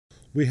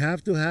We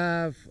have to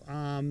have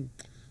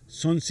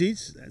some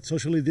seats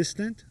socially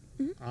distant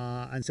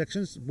and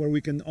sections where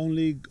we can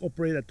only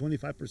operate at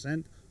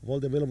 25% of all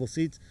the available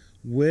seats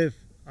with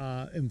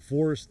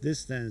enforced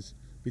distance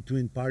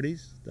between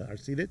parties that are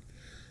seated.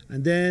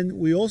 And then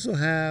we also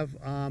have,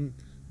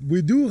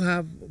 we do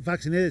have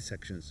vaccinated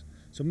sections.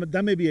 So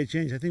that may be a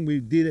change. I think we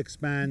did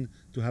expand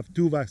to have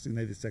 2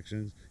 vaccinated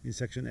sections in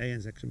Section A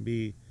and Section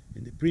B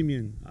in the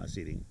premium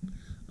seating.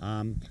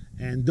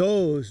 And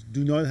those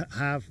do not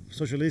have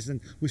social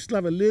distance. We still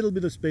have a little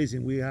bit of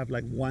spacing. We have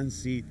like 1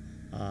 seat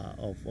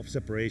of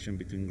separation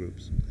between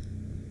groups.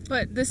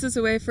 But this is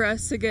a way for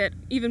us to get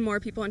even more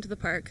people into the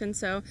park, and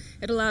so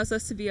it allows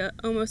us to be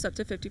almost up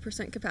to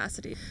 50%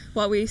 capacity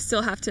while we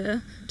still have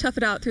to tough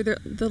it out through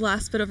the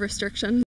last bit of restriction.